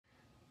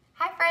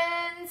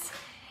friends.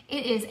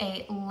 It is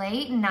a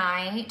late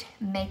night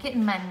Make It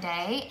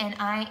Monday, and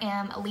I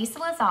am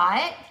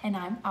𝗧𝗛𝗓𝗏𝗧𝗛𝗏. And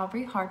I'm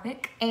Aubrey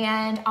Hardwick.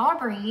 And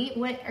Aubrey,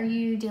 what are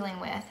you dealing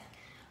with?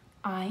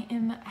 I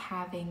am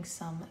having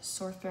some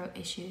sore throat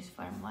issues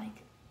from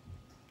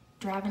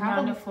driving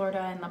down to Florida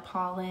and the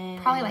pollen.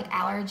 Probably like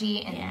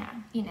allergy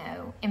and, you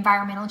know,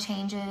 environmental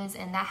changes,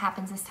 and that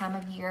happens this time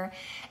of year.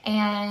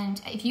 And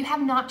if you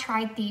have not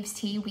tried Thieves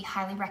Tea, we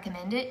highly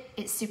recommend it.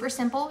 It's super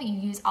simple. You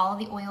use all of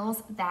the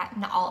oils that,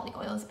 not all of the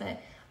oils,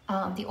 but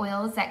the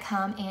oils that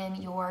come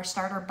in your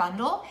starter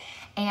bundle.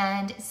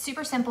 And it's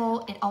super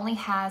simple. It only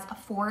has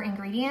 4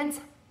 ingredients.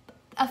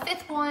 A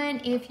 5th one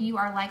if you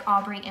are like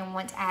Aubrey and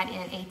want to add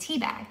in a tea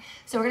bag.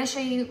 So we're going to show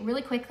you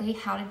really quickly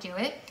how to do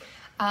it.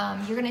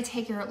 You're going to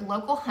take your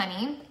local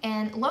honey,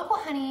 and local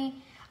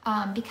honey,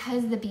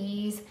 because the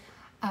bees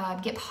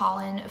get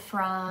pollen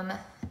from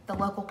the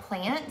local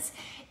plants,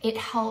 it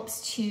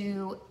helps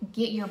to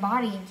get your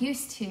body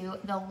used to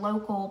the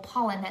local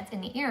pollen that's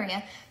in the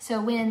area.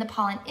 So when the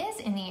pollen is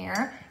in the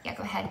air,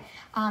 go ahead.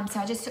 So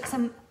I just took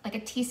some, like a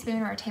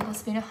teaspoon or a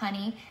tablespoon of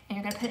honey, and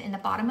you're going to put it in the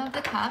bottom of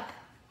the cup.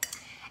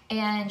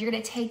 And you're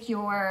going to take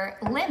your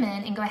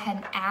lemon and go ahead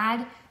and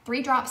add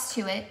 3 drops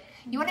to it.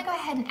 You want to go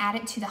ahead and add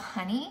it to the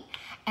honey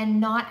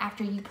and not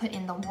after you put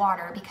in the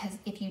water, because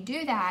if you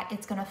do that,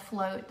 it's going to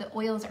float. The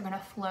oils are going to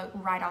float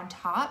right on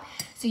top.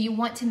 So you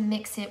want to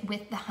mix it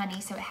with the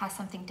honey so it has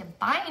something to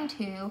bind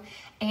to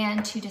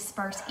and to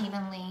disperse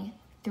evenly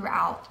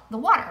throughout the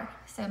water.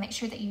 So make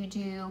sure that you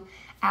do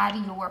add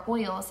your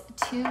oils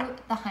to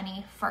the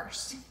honey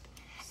first.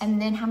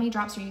 And then how many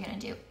drops are you going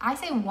to do? I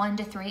say 1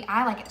 to 3.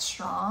 I like it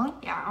strong.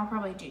 Yeah, I'll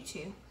probably do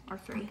 2 or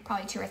 3.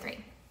 Probably 2 or 3.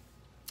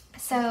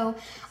 So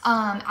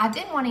I've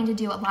been wanting to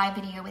do a live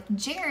video with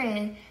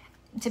Jared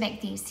to make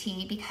Thieves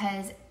Tea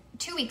because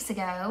 2 weeks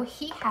ago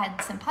he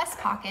had some pus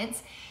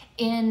pockets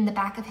in the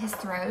back of his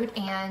throat,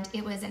 and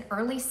it was an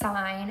early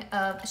sign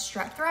of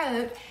strep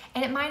throat,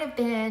 and it might have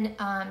been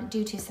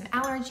due to some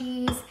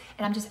allergies,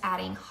 and I'm just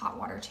adding hot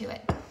water to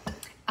it.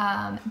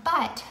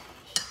 But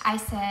I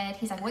said,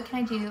 he's like, what can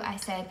I do? I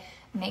said,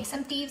 make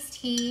some Thieves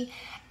Tea,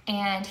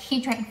 and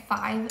he drank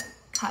 5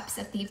 cups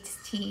of Thieves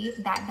Tea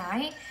that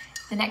night.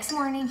 The next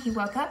morning he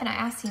woke up and I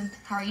asked him,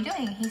 how are you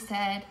doing? He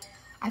said,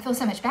 I feel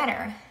so much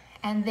better.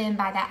 And then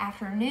by that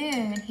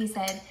afternoon, he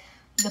said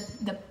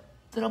the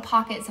little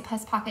pockets, the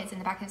pus pockets in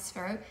the back of his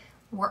throat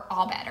were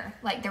all better.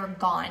 Like they were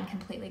gone,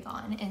 completely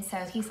gone. And so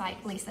he's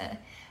like, Lisa,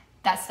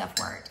 that stuff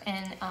worked.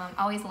 And I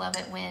always love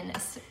it when,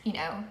 you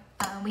know,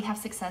 we have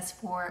success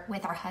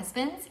with our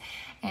husbands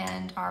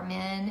and our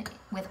men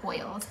with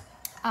oils.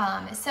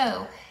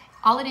 So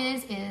all it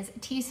is a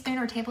teaspoon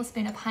or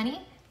tablespoon of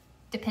honey,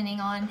 depending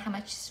on how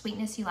much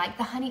sweetness you like.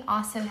 The honey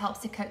also helps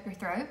to coat your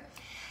throat.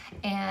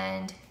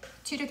 And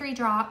 2 to 3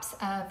 drops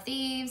of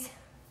Thieves,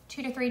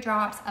 2 to 3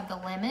 drops of the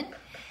lemon.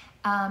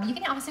 You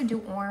can also do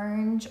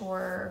orange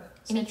or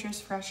Citrus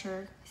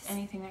fresher,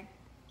 anything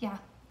that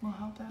will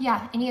help out.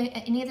 Yeah,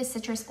 any of the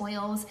citrus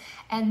oils.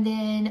 And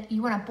then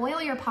you want to boil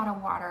your pot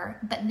of water,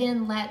 but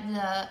then let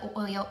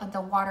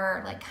the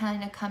water like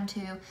kind of come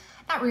to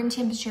not room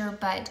temperature,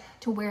 but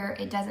to where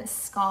it doesn't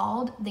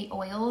scald the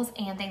oils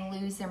and they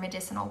lose their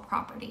medicinal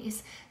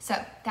properties. So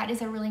that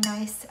is a really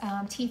nice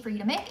tea for you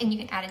to make, and you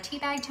can add a tea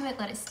bag to it,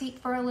 let it steep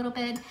for a little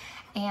bit,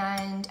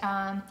 and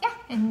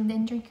and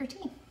then drink your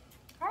tea.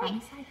 All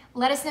right,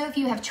 let us know if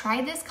you have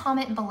tried this.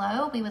 Comment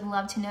below. We would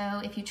love to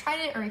know if you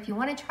tried it or if you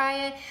want to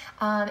try it.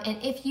 And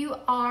if you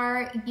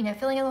are, you know,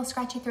 feeling a little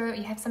scratchy throat,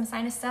 you have some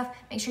sinus stuff,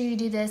 make sure you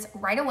do this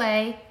right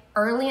away.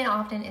 Early and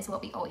often is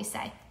what we always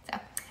say. So,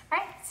 all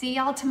right, see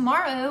y'all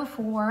tomorrow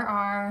for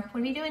our, what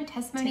are we doing?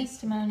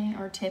 Testimony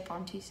or tip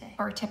on Tuesday.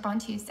 Or tip on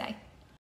Tuesday.